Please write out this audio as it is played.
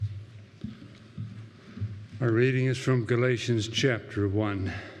Our reading is from Galatians chapter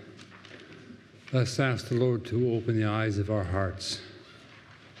 1. Let's ask the Lord to open the eyes of our hearts.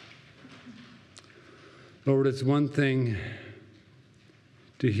 Lord, it's one thing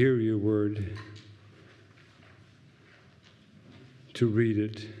to hear your word, to read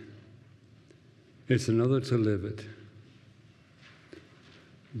it. It's another to live it.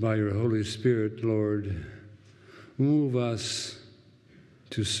 By your Holy Spirit, Lord, move us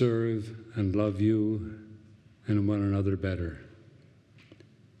to serve and love you and one another better.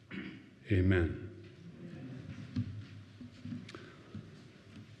 Amen.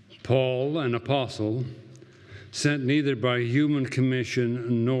 Paul, an apostle, sent neither by human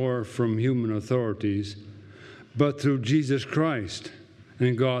commission nor from human authorities, but through Jesus Christ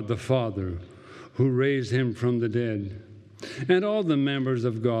and God the Father, who raised him from the dead, and all the members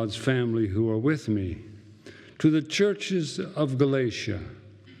of God's family who are with me, to the churches of Galatia,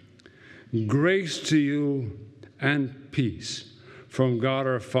 grace to you and peace from God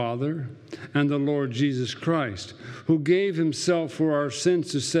our Father and the Lord Jesus Christ, who gave himself for our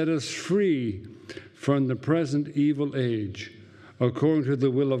sins to set us free from the present evil age, according to the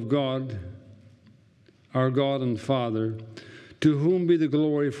will of God, our God and Father, to whom be the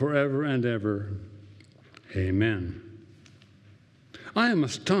glory forever and ever. Amen. I am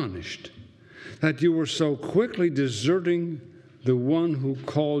astonished that you were so quickly deserting the one who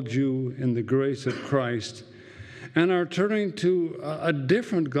called you in the grace of Christ and are turning to a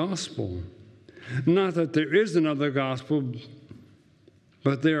different gospel. Not that there is another gospel,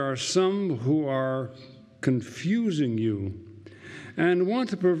 but there are some who are confusing you and want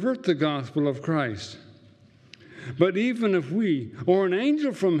to pervert the gospel of Christ. But even if we or an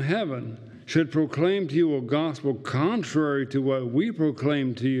angel from heaven should proclaim to you a gospel contrary to what we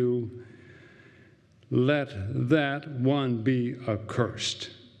proclaim to you, let that one be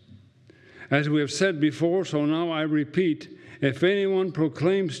accursed. As we have said before, so now I repeat, if anyone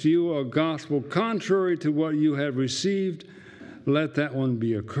proclaims to you a gospel contrary to what you have received, let that one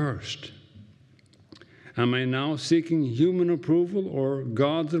be accursed. Am I now seeking human approval or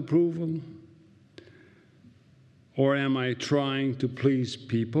God's approval? Or am I trying to please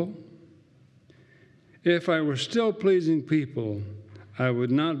people? If I were still pleasing people, I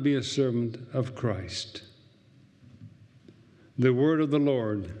would not be a servant of Christ. The word of the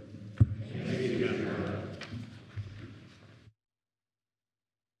Lord.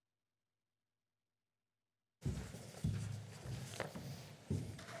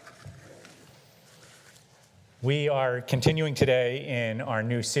 We are continuing today in our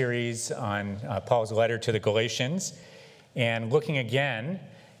new series on Paul's letter to the Galatians and looking again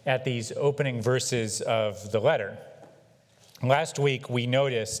at these opening verses of the letter. Last week, we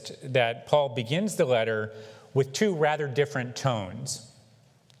noticed that Paul begins the letter with two rather different tones.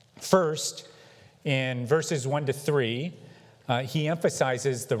 First, in verses 1 to 3, he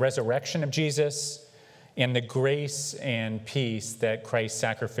emphasizes the resurrection of Jesus and the grace and peace that Christ's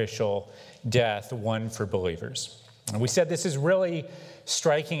sacrificial death won for believers. And we said this is really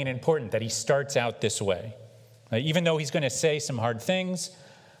striking and important that he starts out this way. Even though he's going to say some hard things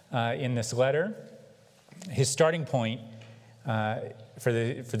in this letter, his starting point for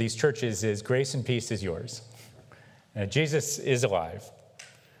these churches is grace and peace is yours. Jesus is alive.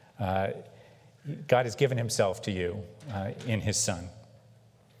 God has given himself to you in his Son.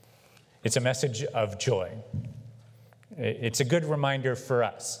 It's a message of joy. It's a good reminder for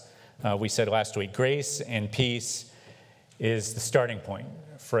us. We said last week, grace and peace is the starting point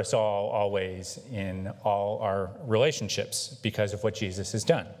for us all, always, in all our relationships because of what Jesus has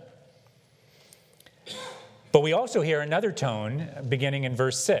done. But we also hear another tone beginning in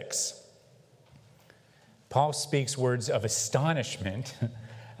verse 6. Paul speaks words of astonishment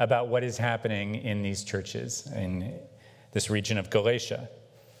about what is happening in these churches in this region of Galatia.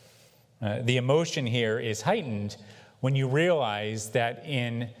 The emotion here is heightened when you realize that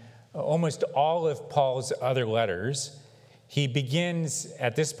in almost all of Paul's other letters, he begins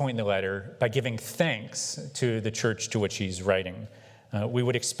at this point in the letter by giving thanks to the church to which he's writing. We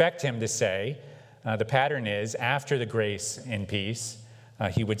would expect him to say, the pattern is, after the grace and peace,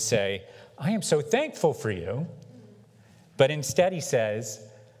 he would say, I am so thankful for you. But instead he says,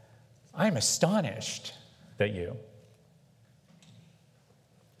 I am astonished that you.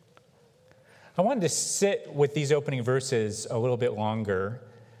 I wanted to sit with these opening verses a little bit longer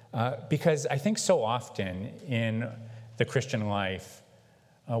because I think so often in the Christian life,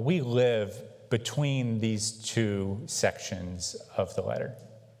 we live between these two sections of the letter.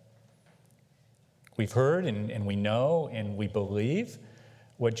 We've heard and we know and we believe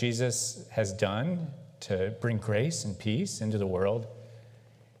what Jesus has done to bring grace and peace into the world.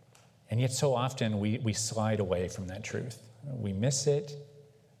 And yet so often we slide away from that truth. We miss it,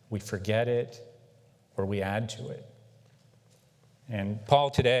 we forget it, or we add to it. And Paul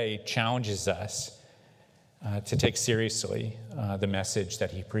today challenges us to take seriously the message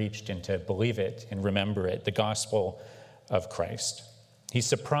that he preached and to believe it and remember it, the gospel of Christ. He's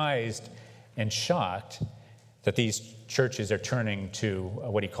surprised and shocked that these churches are turning to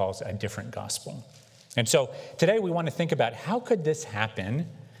what he calls a different gospel. And so today we want to think about how could this happen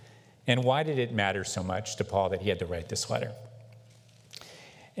and why did it matter so much to Paul that he had to write this letter?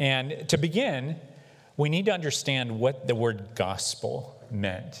 And to begin, we need to understand what the word gospel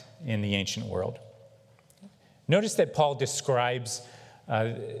meant in the ancient world. Notice that Paul describes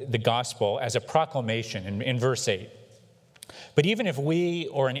the gospel as a proclamation in verse 8. But even if we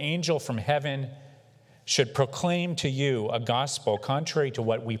or an angel from heaven should proclaim to you a gospel contrary to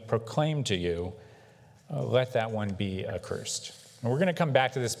what we proclaim to you, let that one be accursed. And we're going to come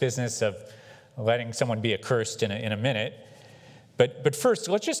back to this business of letting someone be accursed in a minute. But first,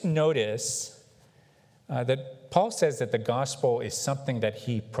 let's just notice that Paul says that the gospel is something that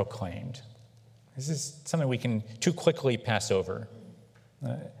he proclaimed. This is something we can too quickly pass over.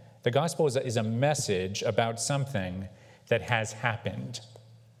 The gospel is a message about something that has happened.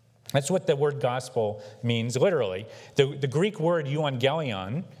 That's what the word gospel means literally. The Greek word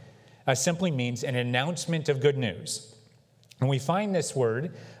euangelion simply means an announcement of good news. And we find this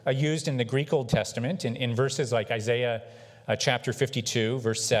word used in the Greek Old Testament in verses like Isaiah chapter 52,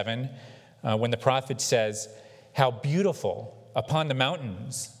 verse 7, when the prophet says, "How beautiful upon the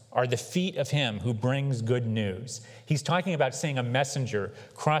mountains are the feet of him who brings good news." He's talking about seeing a messenger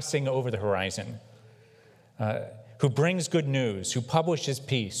crossing over the horizon, who brings good news, who publishes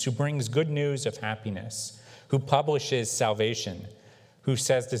peace, who brings good news of happiness, who publishes salvation, who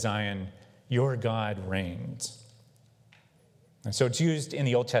says to Zion, "Your God reigns." And so it's used in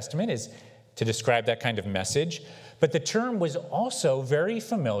the Old Testament as to describe that kind of message. But the term was also very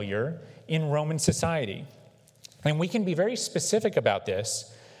familiar in Roman society. And we can be very specific about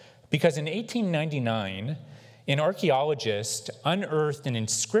this because in 1899, an archaeologist unearthed an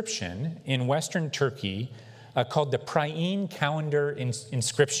inscription in Western Turkey called the Priene Calendar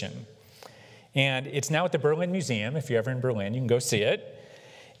inscription. And it's now at the Berlin Museum. If you're ever in Berlin, you can go see it.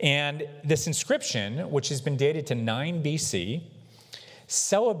 And this inscription, which has been dated to 9 BC,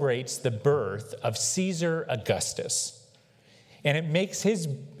 celebrates the birth of Caesar Augustus. And it makes his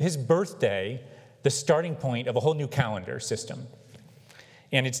birthday the starting point of a whole new calendar system.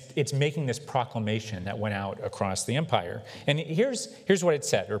 And it's making this proclamation that went out across the empire. And here's what it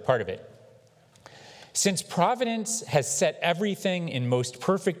said, or part of it. "Since Providence has set everything in most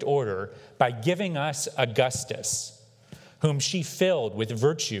perfect order by giving us Augustus, whom she filled with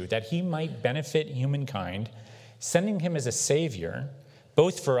virtue that he might benefit humankind, sending him as a savior,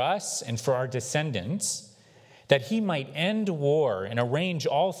 both for us and for our descendants, that he might end war and arrange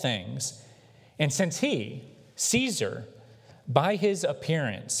all things. And since he, Caesar, by his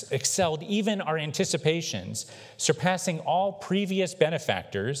appearance, excelled even our anticipations, surpassing all previous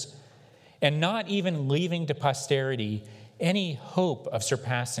benefactors, and not even leaving to posterity any hope of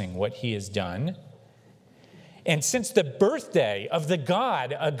surpassing what he has done. And since the birthday of the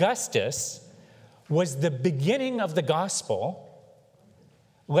god Augustus was the beginning of the gospel,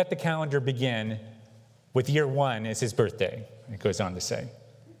 let the calendar begin with year 1 as his birthday," it goes on to say.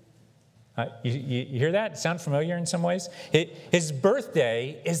 You hear that? Sound familiar in some ways? His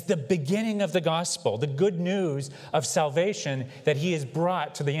birthday is the beginning of the gospel, the good news of salvation that he has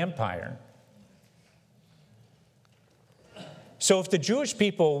brought to the empire. So if the Jewish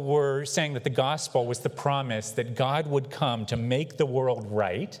people were saying that the gospel was the promise that God would come to make the world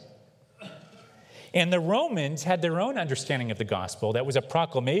right, and the Romans had their own understanding of the gospel that was a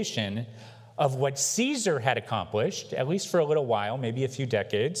proclamation of what Caesar had accomplished, at least for a little while, maybe a few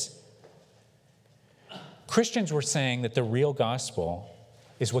decades, Christians were saying that the real gospel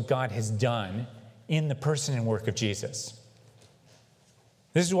is what God has done in the person and work of Jesus.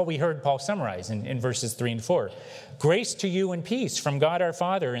 This is what we heard Paul summarize in verses 3 and 4. "Grace to you and peace from God our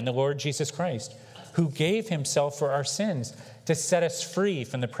Father and the Lord Jesus Christ, who gave himself for our sins to set us free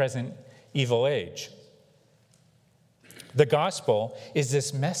from the present evil age." The gospel is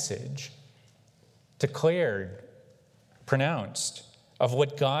this message declared, pronounced, of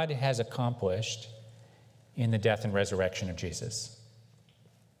what God has accomplished in the death and resurrection of Jesus.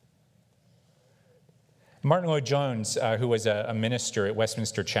 Martin Lloyd-Jones, who was a minister at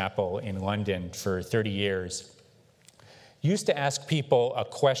Westminster Chapel in London for 30 years, used to ask people a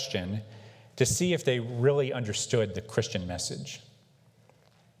question to see if they really understood the Christian message.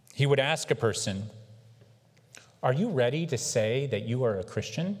 He would ask a person, "Are you ready to say that you are a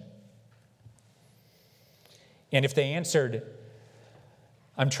Christian?" And if they answered,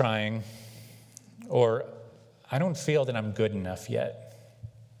 "I'm trying," or "I don't feel that I'm good enough yet,"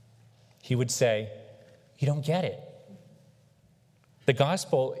 he would say, "You don't get it. The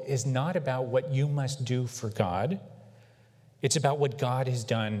gospel is not about what you must do for God. It's about what God has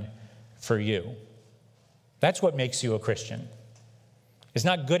done for you. That's what makes you a Christian. It's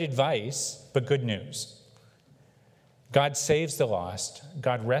not good advice, but good news. God saves the lost.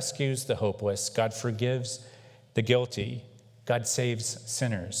 God rescues the hopeless. God forgives the guilty. God saves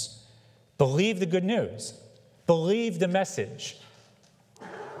sinners. Believe the good news. Believe the message."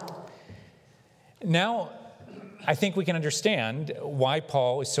 Now, I think we can understand why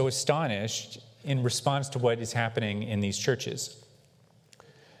Paul is so astonished in response to what is happening in these churches.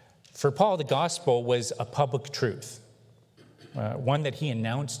 For Paul, the gospel was a public truth, one that he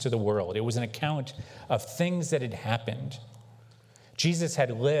announced to the world. It was an account of things that had happened. Jesus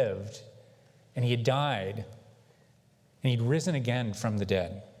had lived, and he had died, and he'd risen again from the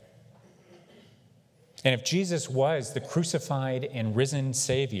dead. And if Jesus was the crucified and risen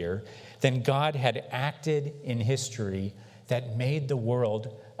Savior, then God had acted in history that made the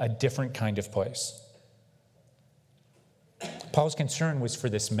world a different kind of place. Paul's concern was for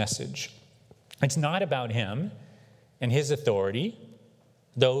this message. It's not about him and his authority,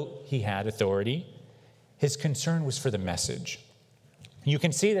 though he had authority. His concern was for the message. You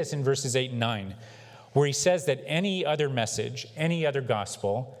can see this in verses 8 and 9, where he says that any other message, any other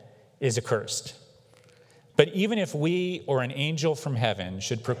gospel, is accursed. But even if we or an angel from heaven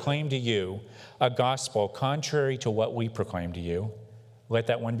should proclaim to you a gospel contrary to what we proclaim to you, let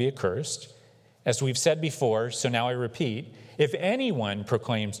that one be accursed. As we've said before, so now I repeat, if anyone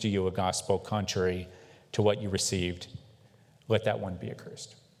proclaims to you a gospel contrary to what you received, let that one be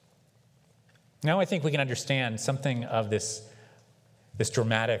accursed. Now I think we can understand something of this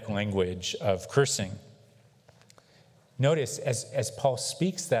dramatic language of cursing. Notice as Paul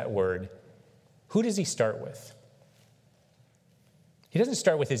speaks that word, who does he start with? He doesn't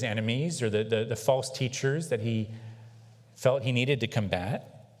start with his enemies or the false teachers that he felt he needed to combat.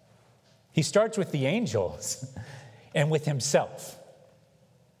 He starts with the angels and with himself.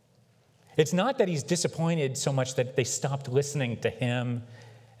 It's not that he's disappointed so much that they stopped listening to him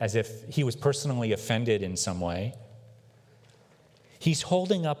as if he was personally offended in some way. He's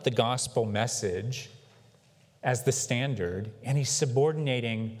holding up the gospel message as the standard, and he's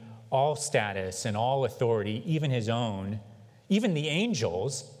subordinating all status and all authority, even his own, even the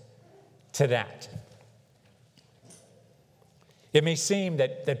angels, to that. It may seem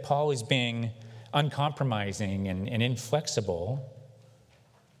that Paul is being uncompromising and inflexible,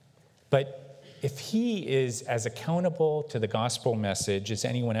 but if he is as accountable to the gospel message as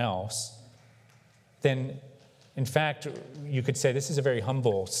anyone else, then, in fact, you could say this is a very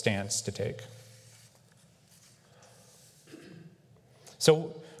humble stance to take.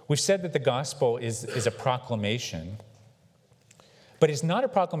 So we've said that the gospel is a proclamation, but it's not a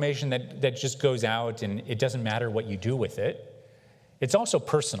proclamation that just goes out and it doesn't matter what you do with it. It's also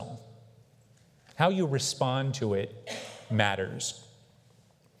personal. How you respond to it matters.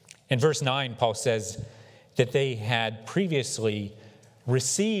 In verse 9, Paul says that they had previously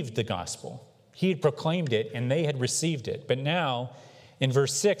received the gospel. He had proclaimed it and they had received it. But now, in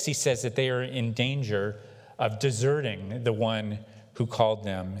verse 6, he says that they are in danger of deserting the one who called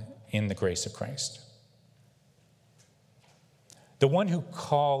them in the grace of Christ. The one who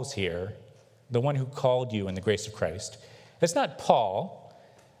calls here, the one who called you in the grace of Christ, that's not Paul,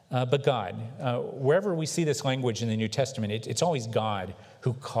 but God. Wherever we see this language in the New Testament, it's always God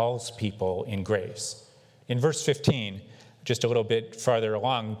who calls people in grace. In verse 15, just a little bit farther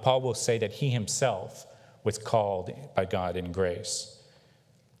along, Paul will say that he himself was called by God in grace.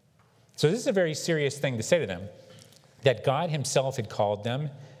 So this is a very serious thing to say to them, that God himself had called them,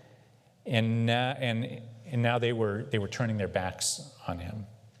 and now they were turning their backs on him.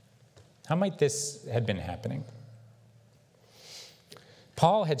 How might this have been happening?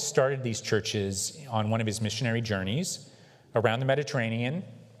 Paul had started these churches on one of his missionary journeys around the Mediterranean,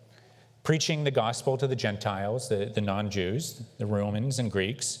 preaching the gospel to the Gentiles, the non-Jews, the Romans and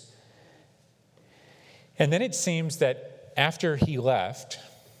Greeks. And then it seems that after he left,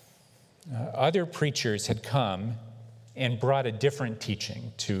 other preachers had come and brought a different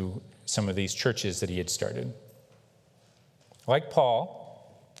teaching to some of these churches that he had started. Like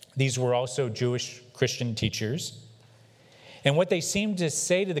Paul, these were also Jewish Christian teachers. And what they seemed to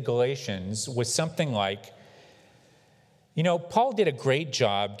say to the Galatians was something like, Paul did a great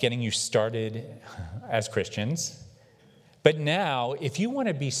job getting you started as Christians, but now if you want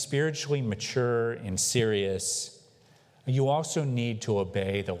to be spiritually mature and serious, you also need to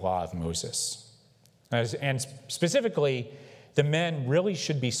obey the law of Moses. And specifically, the men really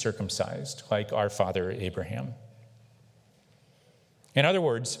should be circumcised, like our father Abraham. In other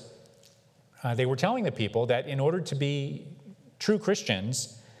words, they were telling the people that in order to be true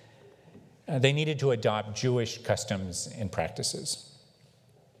Christians, they needed to adopt Jewish customs and practices.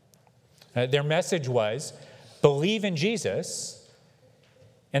 Their message was, believe in Jesus,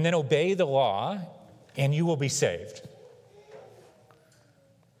 and then obey the law, and you will be saved.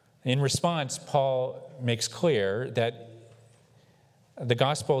 In response, Paul makes clear that the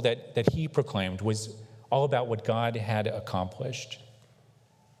gospel that he proclaimed was all about what God had accomplished.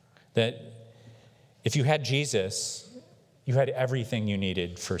 That if you had Jesus, you had everything you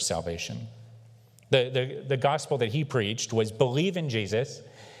needed for salvation. The gospel that he preached was believe in Jesus,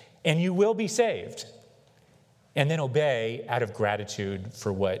 and you will be saved. And then obey out of gratitude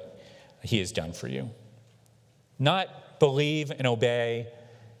for what he has done for you. Not believe and obey,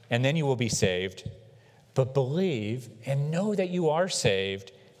 and then you will be saved, but believe and know that you are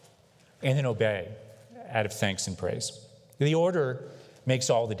saved, and then obey out of thanks and praise. The order makes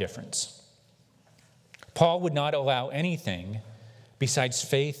all the difference. Paul would not allow anything besides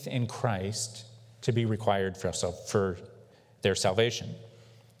faith in Christ to be required for their salvation.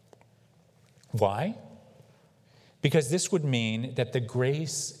 Why? Because this would mean that the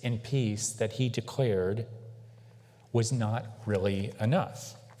grace and peace that he declared was not really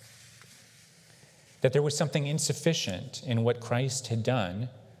enough. That there was something insufficient in what Christ had done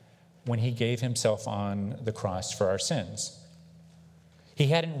when he gave himself on the cross for our sins. He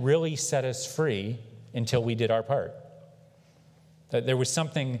hadn't really set us free until we did our part. That there was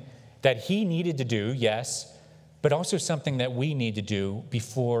something that he needed to do, yes, but also something that we need to do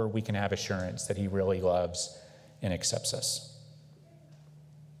before we can have assurance that he really loves and accepts us.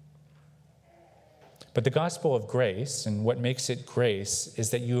 But the gospel of grace, and what makes it grace,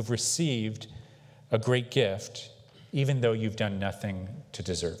 is that you have received a great gift, even though you've done nothing to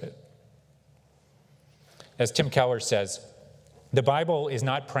deserve it. As Tim Keller says, the Bible is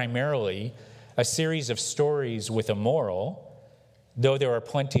not primarily a series of stories with a moral, though there are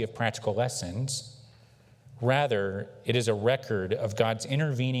plenty of practical lessons. Rather, it is a record of God's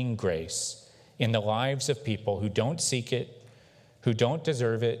intervening grace in the lives of people who don't seek it, who don't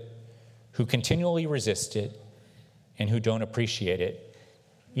deserve it, who continually resist it, and who don't appreciate it,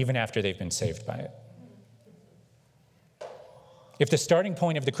 even after they've been saved by it. If the starting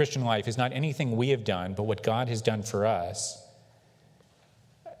point of the Christian life is not anything we have done, but what God has done for us,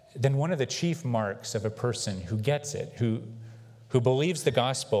 then one of the chief marks of a person who gets it, who believes the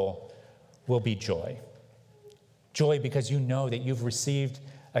gospel, will be joy. Joy because you know that you've received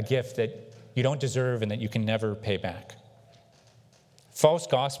a gift that you don't deserve and that you can never pay back. False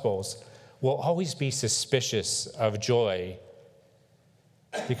gospels will always be suspicious of joy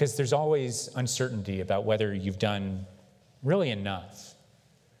because there's always uncertainty about whether you've done really enough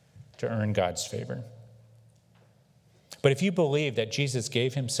to earn God's favor. But if you believe that Jesus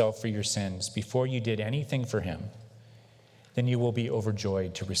gave himself for your sins before you did anything for him, then you will be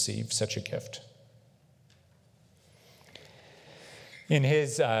overjoyed to receive such a gift. In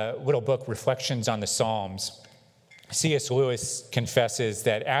his little book, Reflections on the Psalms, C.S. Lewis confesses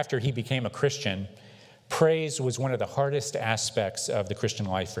that after he became a Christian, praise was one of the hardest aspects of the Christian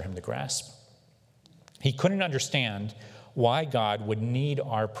life for him to grasp. He couldn't understand why God would need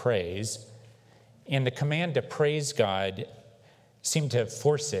our praise, and the command to praise God seemed to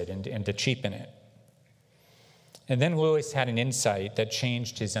force it and to cheapen it. And then Lewis had an insight that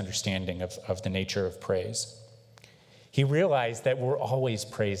changed his understanding of the nature of praise. He realized that we're always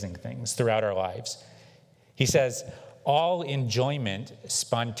praising things throughout our lives. He says, all enjoyment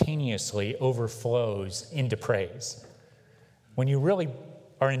spontaneously overflows into praise. When you really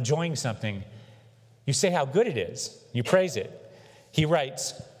are enjoying something, you say how good it is. You praise it. He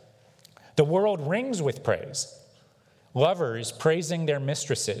writes, the world rings with praise. Lovers praising their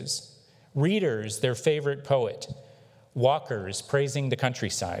mistresses. Readers their favorite poet. Walkers praising the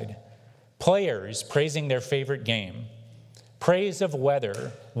countryside. Players praising their favorite game. Praise of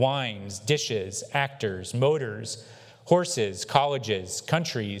weather, wines, dishes, actors, motors, horses, colleges,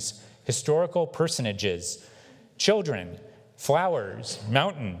 countries, historical personages, children, flowers,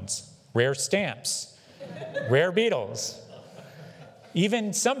 mountains, rare stamps, rare beetles,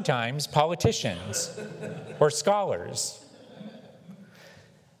 even sometimes politicians or scholars.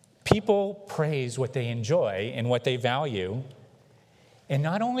 People praise what they enjoy and what they value. And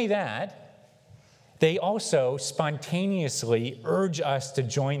not only that, they also spontaneously urge us to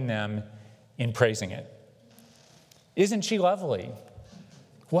join them in praising it. Isn't she lovely?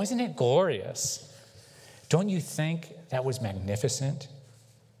 Wasn't it glorious? Don't you think that was magnificent?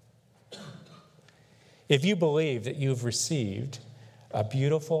 If you believe that you've received a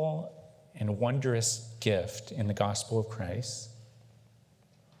beautiful and wondrous gift in the gospel of Christ,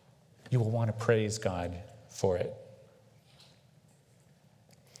 you will want to praise God for it.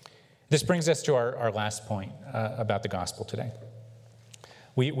 This brings us to our last point about the gospel today.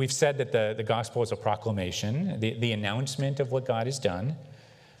 We've said that the gospel is a proclamation, the announcement of what God has done.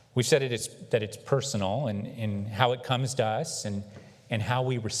 We've said that it's personal in how it comes to us and how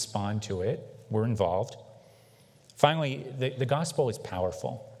we respond to it. We're involved. Finally, the gospel is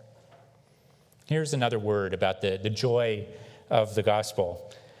powerful. Here's another word about the joy of the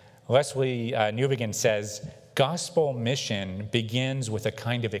gospel. Leslie Newbegin says, gospel mission begins with a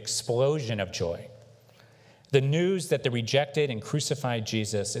kind of explosion of joy. The news that the rejected and crucified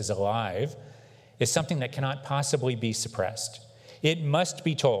Jesus is alive is something that cannot possibly be suppressed. It must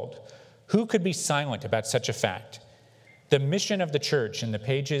be told. Who could be silent about such a fact? The mission of the church in the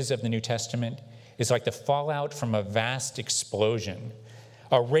pages of the New Testament is like the fallout from a vast explosion,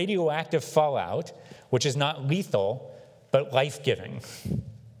 a radioactive fallout which is not lethal but life-giving.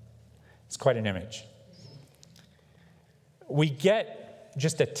 It's quite an image. We get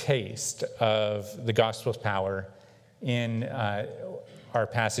just a taste of the gospel's power in our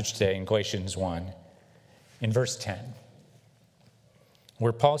passage today in Galatians 1, in verse 10,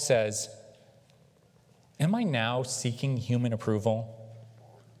 where Paul says, "Am I now seeking human approval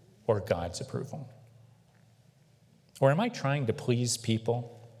or God's approval? Or am I trying to please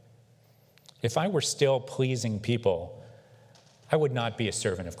people? If I were still pleasing people, I would not be a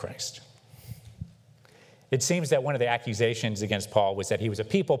servant of Christ." It seems that one of the accusations against Paul was that he was a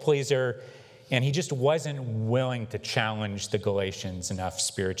people pleaser, and he just wasn't willing to challenge the Galatians enough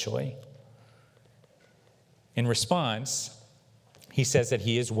spiritually. In response, he says that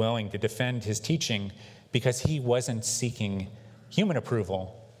he is willing to defend his teaching because he wasn't seeking human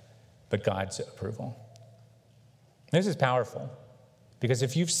approval, but God's approval. This is powerful, because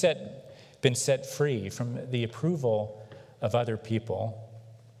if you've been set free from the approval of other people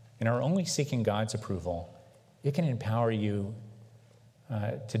and are only seeking God's approval, it can empower you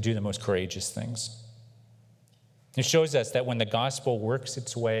to do the most courageous things. It shows us that when the gospel works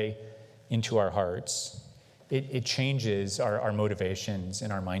its way into our hearts, it changes our motivations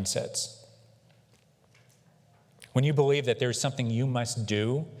and our mindsets. When you believe that there's something you must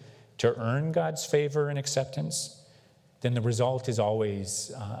do to earn God's favor and acceptance, then the result is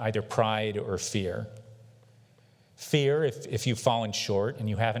always either pride or fear. Fear if you've fallen short and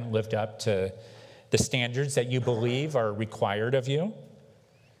you haven't lived up to the standards that you believe are required of you.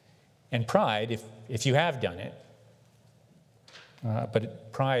 And pride if you have done it.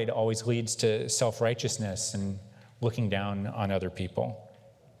 But pride always leads to self-righteousness and looking down on other people.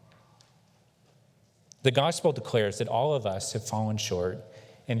 The gospel declares that all of us have fallen short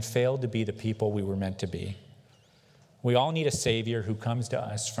and failed to be the people we were meant to be. We all need a Savior who comes to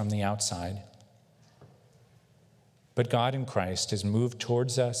us from the outside. But God in Christ has moved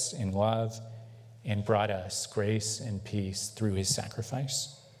towards us in love and brought us grace and peace through his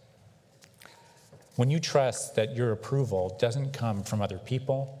sacrifice. When you trust that your approval doesn't come from other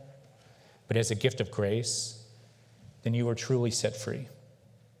people, but as a gift of grace, then you are truly set free.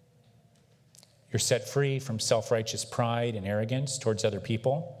 You're set free from self-righteous pride and arrogance towards other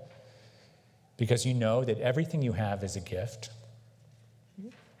people because you know that everything you have is a gift.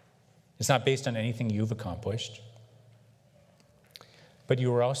 It's not based on anything you've accomplished. But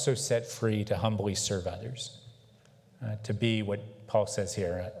you are also set free to humbly serve others, to be what Paul says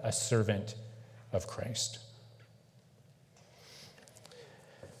here, a servant of Christ.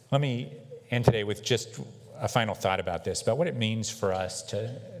 Let me end today with just a final thought about this, about what it means for us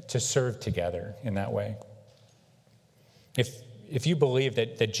to serve together in that way. If you believe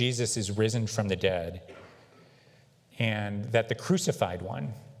that Jesus is risen from the dead and that the crucified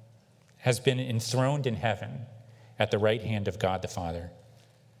one has been enthroned in heaven at the right hand of God the Father,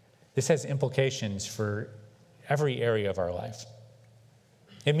 this has implications for every area of our life.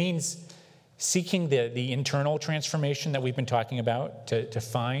 It means seeking the internal transformation that we've been talking about, to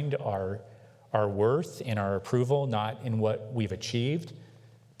find our worth and our approval not in what we've achieved,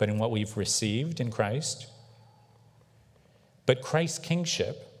 but in what we've received in Christ. But Christ's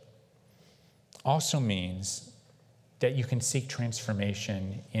kingship also means that you can seek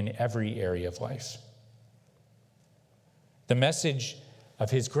transformation in every area of life. The message of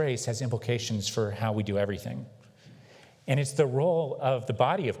his grace has implications for how we do everything. And it's the role of the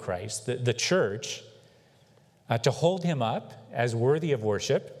body of Christ, the church, to hold him up as worthy of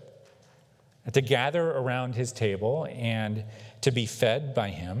worship, to gather around his table and to be fed by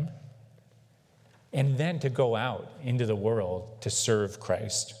him, and then to go out into the world to serve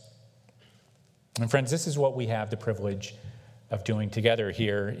Christ. And friends, this is what we have the privilege of doing together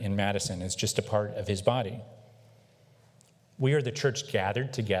here in Madison, as just a part of his body. We are the church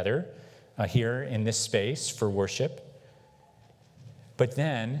gathered together here in this space for worship. But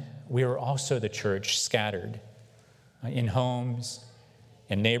then we are also the church scattered in homes,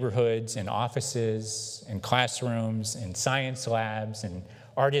 in neighborhoods, in offices, in classrooms, in science labs, in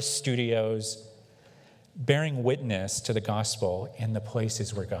artist studios, bearing witness to the gospel in the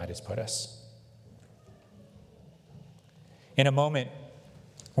places where God has put us. In a moment,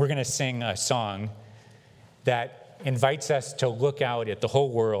 we're going to sing a song that invites us to look out at the whole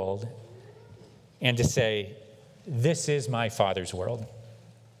world and to say, "This is my Father's world."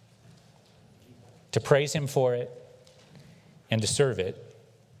 To praise him for it and to serve it,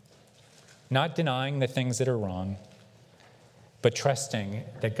 not denying the things that are wrong, but trusting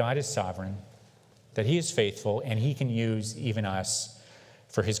that God is sovereign, that he is faithful, and he can use even us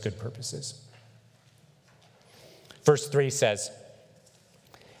for his good purposes. Verse 3 says,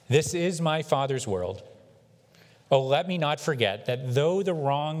 "This is my Father's world. Oh, let me not forget that though the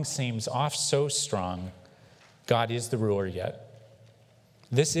wrong seems oft so strong, God is the ruler yet.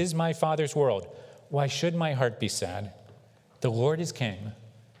 This is my Father's world. Why should my heart be sad? The Lord is king.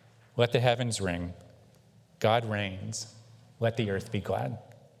 Let the heavens ring. God reigns. Let the earth be glad."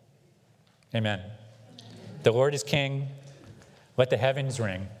 Amen. The Lord is king. Let the heavens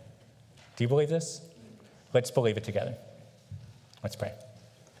ring. Do you believe this? Let's believe it together. Let's pray.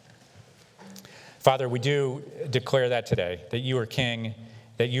 Father, we do declare that today, that you are king,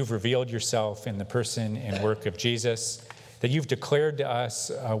 that you've revealed yourself in the person and work of Jesus, that you've declared to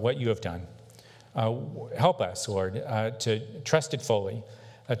us what you have done. Help us, Lord, to trust it fully,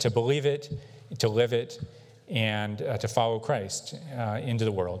 to believe it, to live it, and to follow Christ into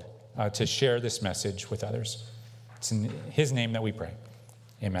the world, to share this message with others. It's in his name that we pray.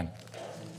 Amen.